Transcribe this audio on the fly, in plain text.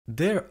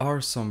There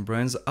are some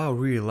brands I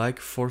really like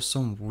for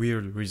some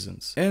weird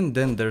reasons. And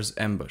then there's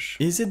Ambush.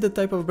 Is it the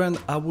type of brand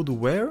I would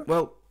wear?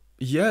 Well,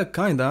 yeah,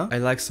 kinda. I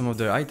like some of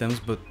their items,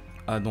 but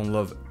I don't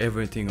love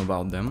everything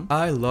about them.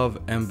 I love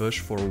Ambush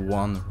for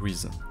one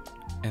reason.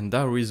 And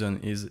that reason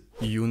is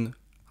Yoon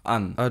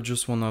Ahn. I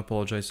just wanna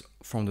apologize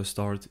from the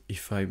start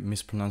if I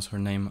mispronounce her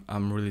name.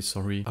 I'm really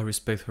sorry. I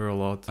respect her a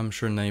lot. I'm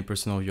sure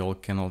 90% of y'all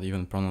cannot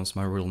even pronounce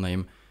my real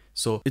name.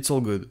 So it's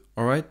all good,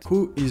 alright?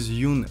 Who is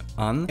Yoon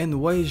Ahn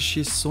and why is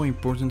she so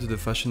important to the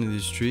fashion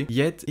industry?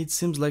 Yet it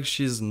seems like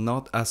she's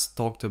not as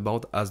talked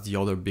about as the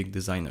other big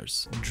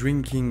designers.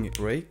 Drinking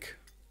break.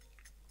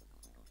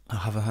 I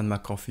haven't had my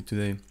coffee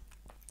today.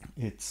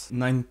 It's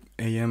 9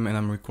 AM and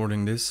I'm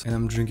recording this and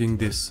I'm drinking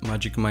this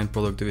Magic Mind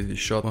productivity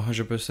shot.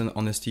 100%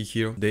 honesty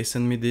here. They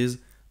send me these.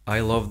 I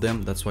love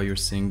them, that's why you're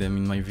seeing them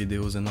in my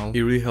videos and all.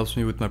 It really helps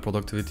me with my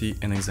productivity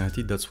and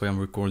anxiety. That's why I'm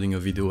recording a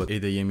video at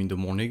 8 AM in the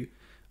morning.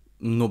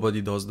 Nobody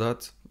does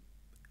that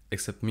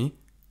except me.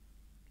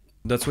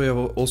 That's why I've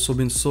also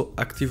been so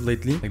active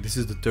lately. Like, this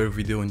is the third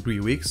video in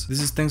 3 weeks.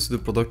 This is thanks to the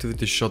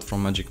productivity shot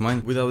from Magic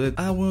Mind. Without it,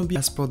 I wouldn't be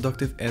as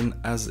productive and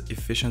as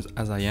efficient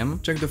as I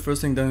am. Check the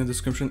first link down in the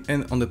description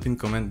and on the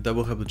pinned comment. That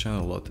will help the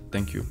channel a lot.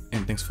 Thank you.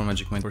 And thanks for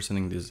Magic Mind for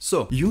sending this.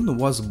 So, Yoon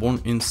was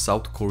born in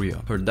South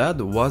Korea. Her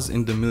dad was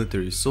in the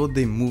military, so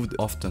they moved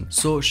often.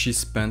 So she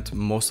spent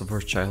most of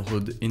her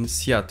childhood in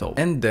Seattle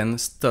and then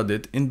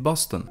studied in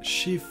Boston.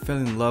 She fell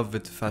in love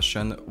with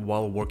fashion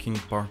while working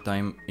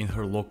part-time in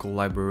her local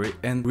library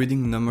and reading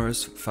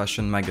numerous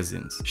fashion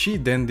magazines. She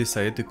then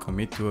decided to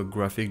commit to a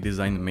graphic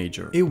design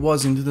major. It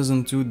was in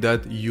 2002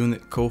 that Yoon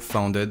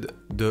co-founded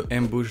the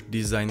Ambush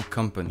Design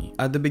Company.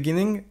 At the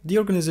beginning, the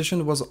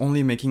organization was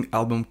only making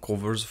album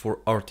covers for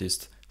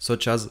artists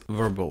such as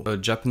Frugal, a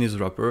Japanese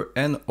rapper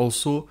and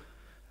also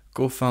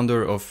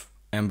co-founder of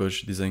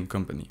Ambush Design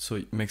Company. So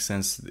it makes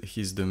sense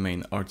he's the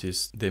main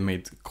artist they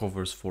made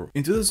covers for.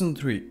 In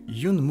 2003,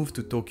 Yoon moved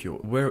to Tokyo,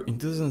 where in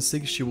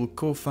 2006 she will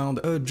co-found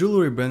a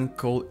jewelry brand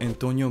called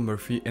Antonio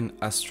Murphy and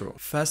Astro.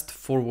 Fast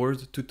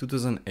forward to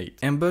 2008.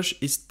 Ambush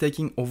is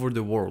taking over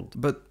the world,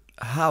 but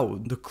how?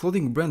 The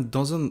clothing brand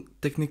doesn't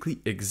technically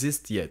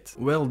exist yet.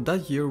 Well,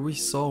 that year we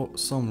saw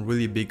some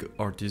really big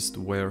artists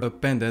wear a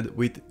pendant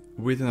with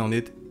written on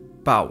it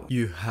 "Pow."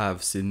 You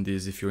have seen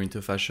these if you're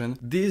into fashion.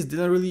 These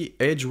didn't really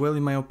age well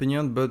in my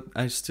opinion, but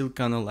I still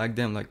kinda like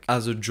them, like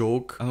as a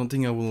joke. I don't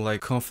think I will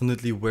like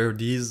confidently wear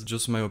these,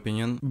 just my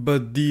opinion.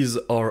 But these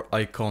are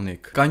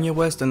iconic. Kanye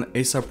West and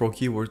A$AP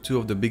Rocky were two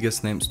of the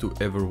biggest names to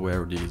ever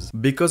wear these.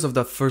 Because of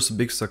that first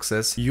big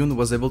success, Yoon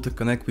was able to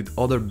connect with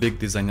other big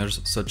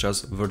designers such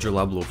as Virgil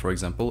Abloh, for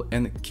example,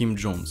 and Kim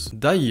Jones.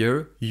 That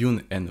year,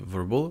 Yoon and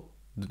Verbal,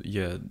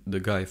 the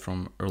guy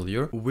from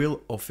earlier,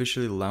 will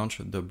officially launch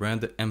the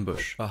brand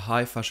Ambush, a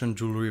high fashion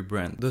jewelry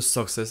brand. The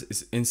success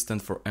is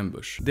instant for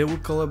Ambush. They will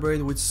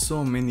collaborate with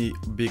so many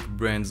big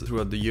brands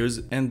throughout the years,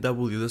 and that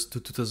will lead us to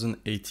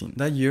 2018.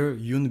 That year,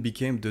 Yoon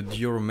became the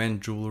Dior Men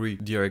jewelry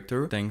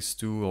director, thanks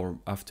to or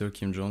after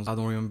Kim Jones. I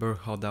don't remember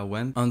how that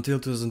went, until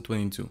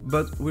 2022.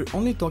 But we're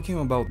only talking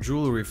about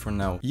jewelry for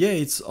now. Yeah,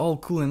 it's all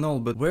cool and all,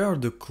 but where are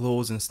the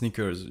clothes and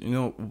sneakers? You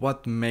know,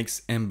 what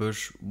makes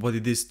Ambush what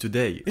it is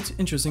today? It's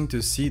interesting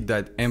to see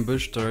that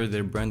Ambush started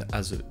their brand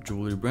as a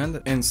jewelry brand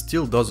and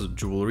still does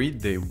jewelry.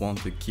 They want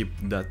to keep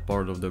that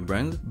part of the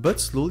brand, but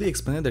slowly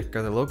expanded their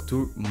catalog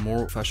to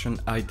more fashion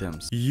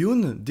items.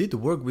 Yoon did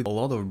work with a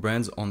lot of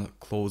brands on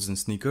clothes and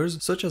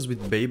sneakers, such as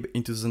with Babe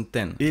in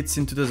 2010. It's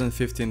in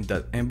 2015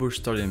 that Ambush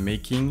started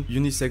making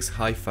unisex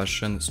high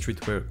fashion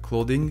streetwear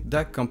clothing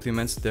that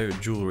complements their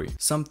jewelry,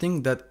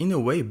 something that in a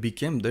way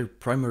became their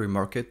primary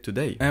market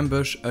today.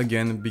 Ambush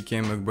again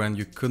became a brand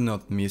you could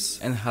not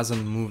miss and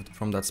hasn't moved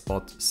from that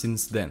spot since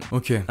then.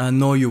 Okay, I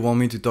know you want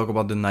me to talk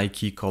about the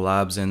Nike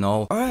collabs and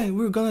all. Alright,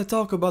 we're gonna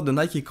talk about the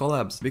Nike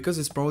collabs because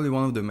it's probably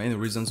one of the main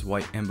reasons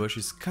why Ambush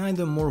is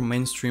kinda more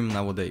mainstream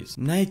nowadays.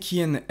 Nike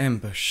and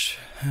Ambush.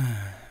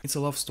 It's a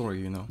love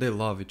story, you know. They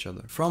love each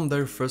other. From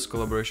their first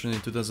collaboration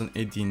in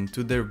 2018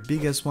 to their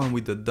biggest one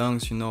with the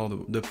dunks, you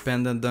know, the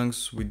pendant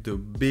dunks with the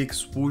big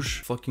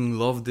swoosh. Fucking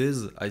love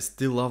this. I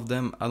still love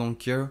them. I don't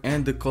care.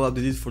 And the collab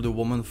they did for the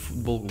Women's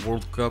Football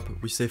World Cup.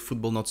 We say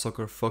football, not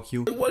soccer. Fuck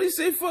you. What do you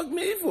say fuck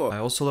me for? I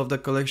also love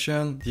that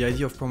collection. The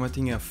idea of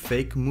promoting a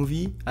fake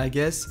movie, I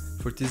guess,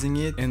 for teasing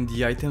it, and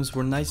the items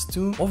were nice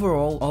too.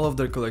 Overall, all of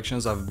their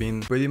collections have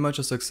been pretty much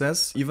a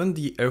success. Even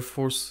the Air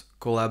Force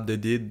collab they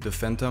did, the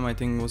Phantom I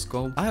think it was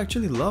called, I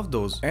actually love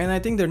those. And I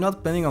think they're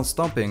not planning on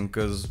stopping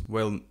because,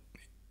 well,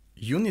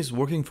 Yoon is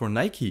working for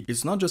Nike.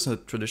 It's not just a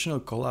traditional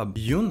collab.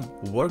 Yoon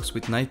works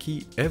with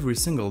Nike every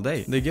single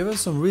day. They gave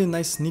us some really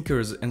nice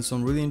sneakers and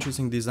some really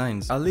interesting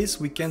designs. At least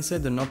we can say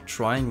they're not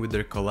trying with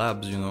their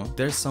collabs, you know.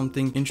 There's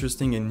something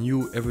interesting and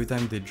new every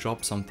time they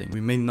drop something. We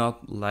may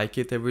not like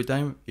it every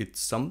time. It's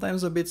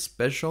sometimes a bit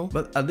special,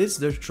 but at least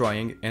they're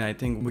trying, and I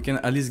think we can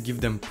at least give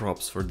them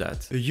props for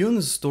that.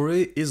 Yoon's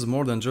story is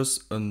more than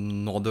just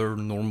another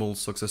normal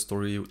success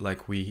story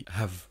like we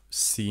have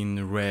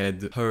seen,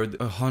 read, heard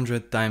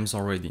 100 times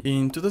already.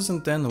 In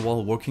 2010,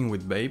 while working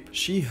with Bape,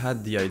 she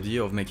had the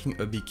idea of making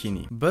a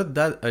bikini, but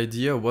that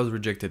idea was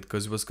rejected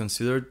because it was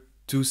considered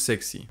too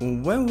sexy.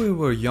 When we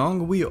were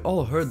young, we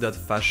all heard that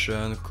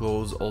fashion,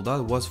 clothes, all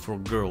that was for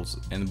girls,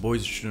 and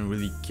boys shouldn't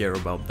really care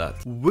about that.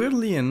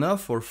 Weirdly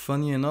enough, or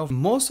funny enough,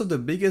 most of the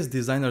biggest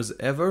designers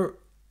ever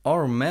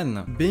are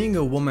men. Being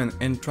a woman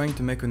and trying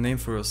to make a name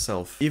for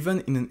yourself, even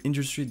in an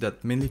industry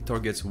that mainly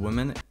targets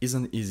women,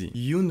 isn't easy.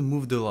 Yoon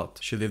moved a lot.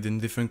 She lived in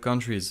different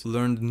countries,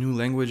 learned new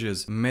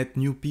languages, met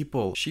new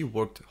people. She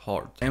worked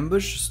hard.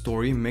 Ambush's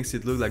story makes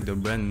it look like the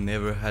brand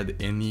never had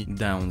any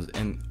downs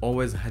and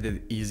always had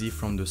it easy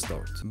from the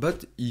start.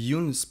 But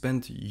Yoon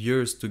spent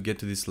years to get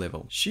to this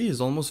level. She is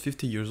almost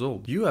 50 years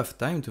old. You have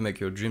time to make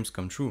your dreams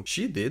come true.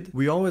 She did.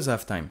 We always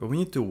have time, but we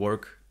need to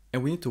work.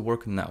 And we need to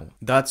work now.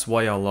 That's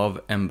why I love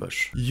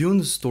Ambush.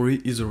 Yoon's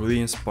story is a really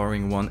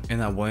inspiring one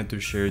and I wanted to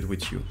share it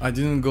with you. I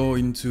didn't go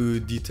into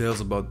details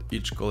about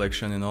each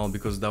collection and all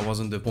because that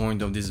wasn't the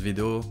point of this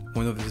video. The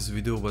point of this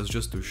video was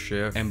just to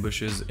share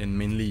Ambush's and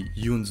mainly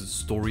Yoon's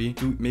story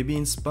to maybe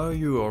inspire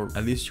you, or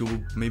at least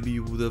maybe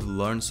you would have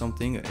learned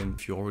something. And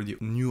if you already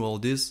knew all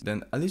this,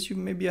 then at least you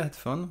maybe had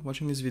fun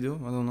watching this video.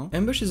 I don't know.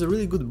 Ambush is a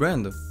really good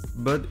brand,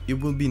 but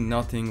it will be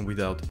nothing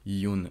without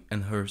Yoon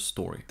and her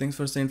story. Thanks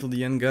for staying till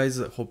the end, guys.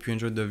 Hope you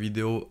enjoyed the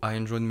video. I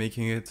enjoyed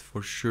making it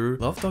for sure.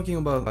 Love talking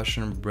about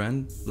fashion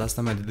brand. Last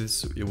time I did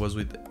this, it was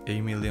with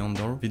Amy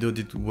Leondor. Video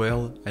did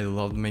well. I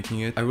loved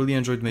making it. I really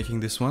enjoyed making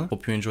this one.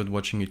 Hope you enjoyed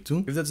watching it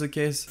too. If that's the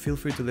case, feel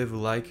free to leave a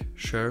like,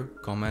 share,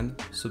 comment,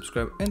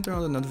 subscribe, and turn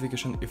on the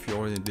notification if you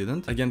already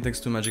didn't. Again, thanks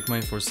to Magic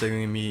Mind for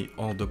sending me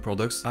all the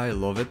products. I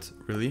love it,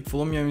 really.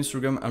 Follow me on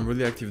Instagram. I'm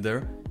really active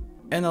there.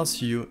 And I'll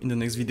see you in the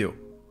next video.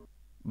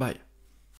 Bye.